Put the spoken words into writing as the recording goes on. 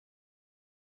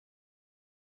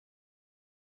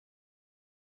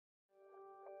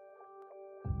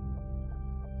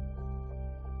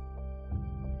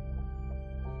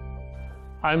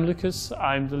I'm Lucas,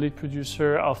 I'm the lead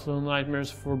producer of Little Nightmares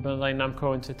for Bandai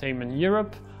Namco Entertainment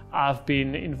Europe. I've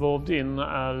been involved in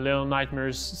Little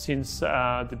Nightmares since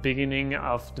the beginning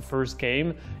of the first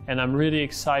game, and I'm really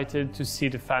excited to see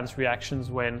the fans'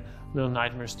 reactions when Little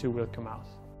Nightmares 2 will come out.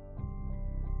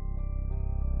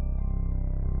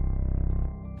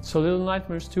 So Little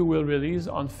Nightmares 2 will release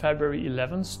on February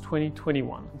 11th,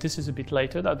 2021. This is a bit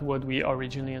later than what we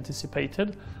originally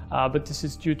anticipated, but this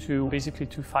is due to basically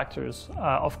two factors.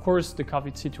 Of course, the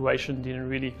COVID situation didn't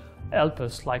really help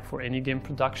us like for any game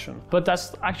production. But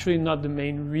that's actually not the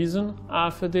main reason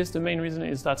for this. The main reason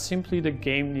is that simply the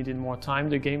game needed more time,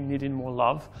 the game needed more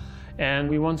love, and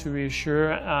we want to reassure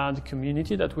the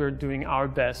community that we're doing our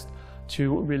best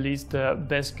to release the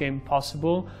best game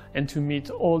possible and to meet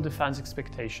all the fans'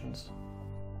 expectations.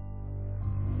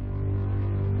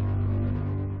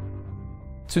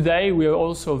 Today we are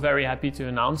also very happy to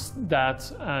announce that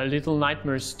Little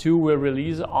Nightmares 2 will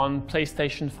release on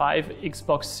PlayStation 5,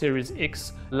 Xbox Series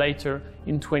X later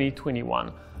in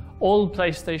 2021. All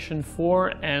PlayStation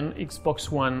 4 and Xbox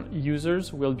One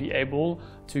users will be able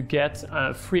to get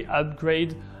a free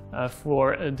upgrade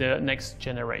for the next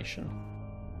generation.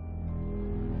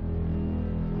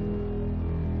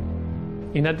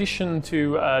 In addition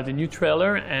to the new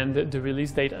trailer and the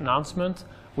release date announcement,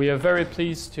 we are very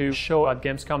pleased to show at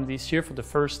Gamescom this year for the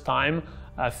first time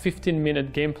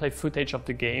 15-minute gameplay footage of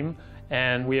the game,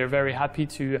 and we are very happy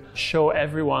to show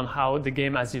everyone how the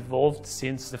game has evolved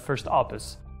since the first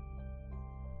opus.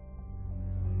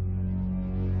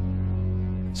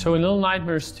 So in Little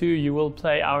Nightmares 2 you will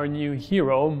play our new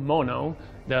hero, Mono,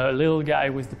 the little guy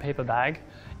with the paper bag,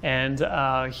 and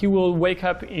he will wake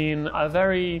up in a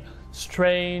very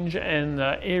strange and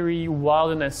eerie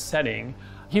wilderness setting.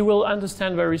 He will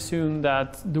understand very soon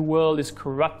that the world is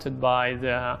corrupted by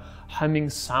the humming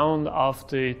sound of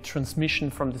the transmission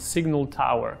from the signal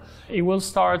tower. He will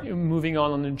start moving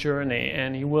on a journey,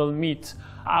 and he will meet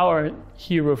our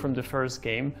hero from the first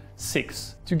game,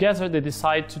 Six. Together they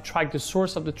decide to track the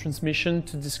source of the transmission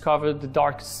to discover the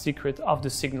darkest secret of the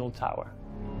signal tower.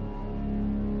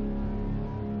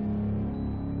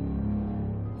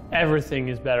 Everything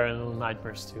is better in Little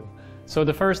Nightmares 2. So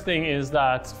the first thing is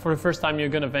that for the first time you're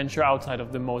going to venture outside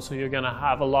of the mode, so you're going to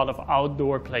have a lot of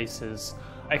outdoor places.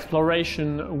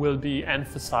 Exploration will be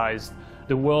emphasized.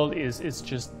 The world is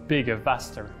just bigger,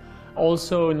 vaster.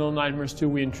 Also in Little Nightmares 2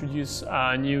 we introduce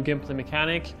a new gameplay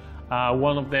mechanic.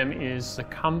 One of them is the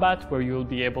combat, where you'll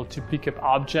be able to pick up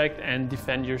objects and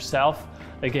defend yourself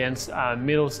against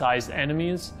middle-sized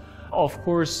enemies. Of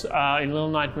course, in Little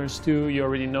Nightmares 2 you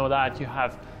already know that you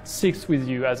have Six with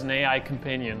you as an AI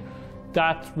companion.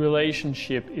 That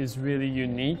relationship is really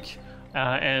unique,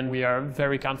 and we are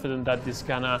very confident that this is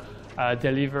gonna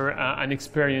deliver an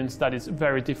experience that is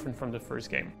very different from the first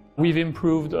game. We've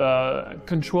improved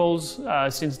controls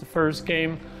since the first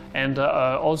game, and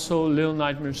also Little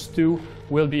Nightmares 2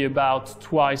 will be about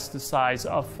twice the size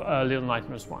of Little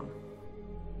Nightmares 1.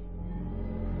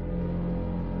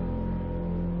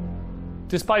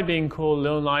 Despite being called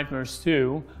Little Nightmares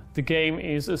 2, the game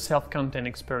is a self-contained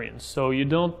experience, so you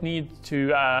don't need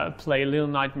to play Little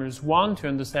Nightmares 1 to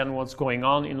understand what's going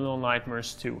on in Little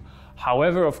Nightmares 2.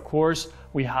 However, of course,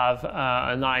 we have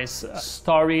a nice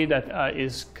story that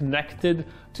is connected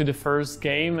to the first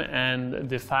game, and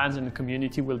the fans and the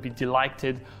community will be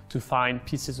delighted to find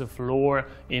pieces of lore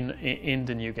in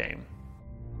the new game.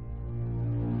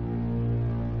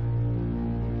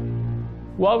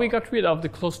 While we got rid of the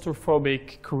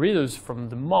claustrophobic corridors from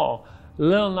the mall,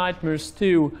 Little Nightmares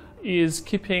 2 is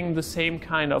keeping the same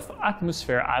kind of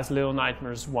atmosphere as Little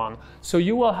Nightmares 1. So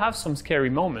you will have some scary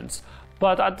moments,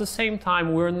 but at the same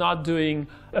time we're not doing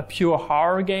a pure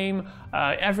horror game.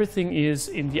 Everything is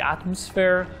in the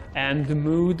atmosphere and the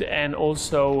mood, and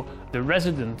also the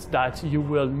resident that you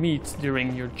will meet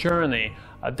during your journey.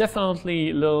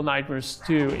 Definitely Little Nightmares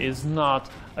 2 is not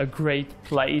a great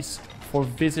place for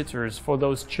visitors, for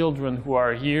those children who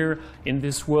are here in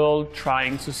this world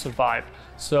trying to survive.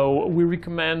 So we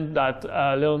recommend that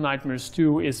Little Nightmares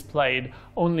 2 is played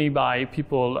only by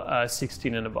people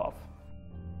 16 and above.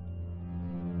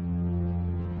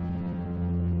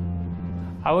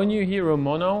 Our new hero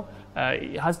Mono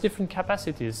has different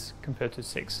capacities compared to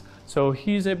Six. So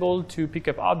he's able to pick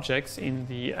up objects in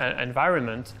the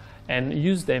environment and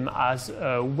use them as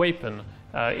a weapon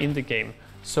in the game.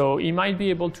 So he might be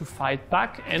able to fight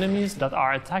back enemies that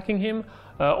are attacking him,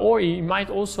 or he might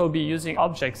also be using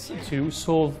objects to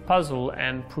solve puzzles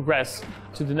and progress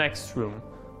to the next room.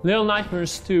 Little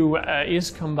Nightmares 2 is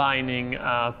combining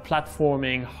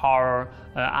platforming, horror,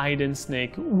 hide and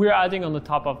seek. We're adding on the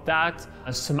top of that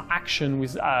some action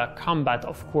with combat,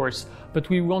 of course, but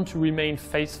we want to remain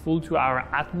faithful to our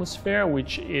atmosphere,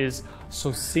 which is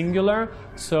so singular.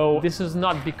 So this is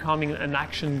not becoming an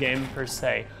action game per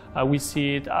se. We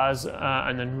see it as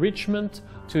an enrichment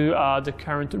to the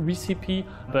current recipe,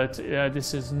 but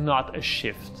this is not a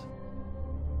shift.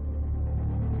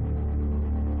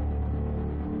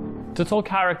 The tall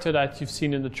character that you've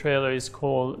seen in the trailer is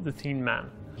called the Thin Man.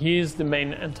 He is the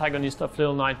main antagonist of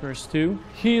Little Nightmares 2.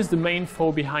 He is the main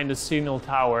foe behind the signal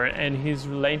tower, and he's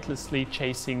relentlessly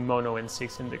chasing Mono and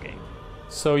Six in the game.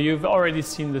 So you've already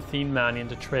seen the Thin Man in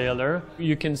the trailer.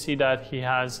 You can see that he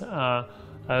has a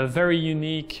very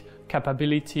unique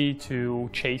capability to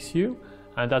chase you,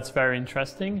 and that's very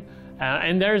interesting.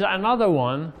 And there's another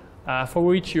one for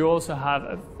which you also have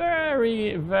a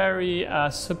very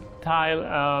subtle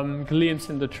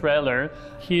glimpse in the trailer.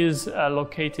 He is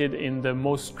located in the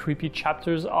most creepy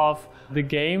chapters of the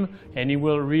game, and he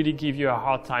will really give you a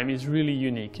hard time. He's really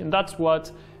unique, and that's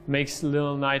what makes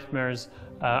Little Nightmares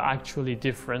actually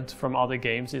different from other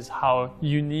games, is how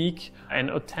unique and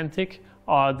authentic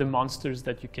are the monsters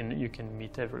that you can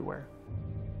meet everywhere.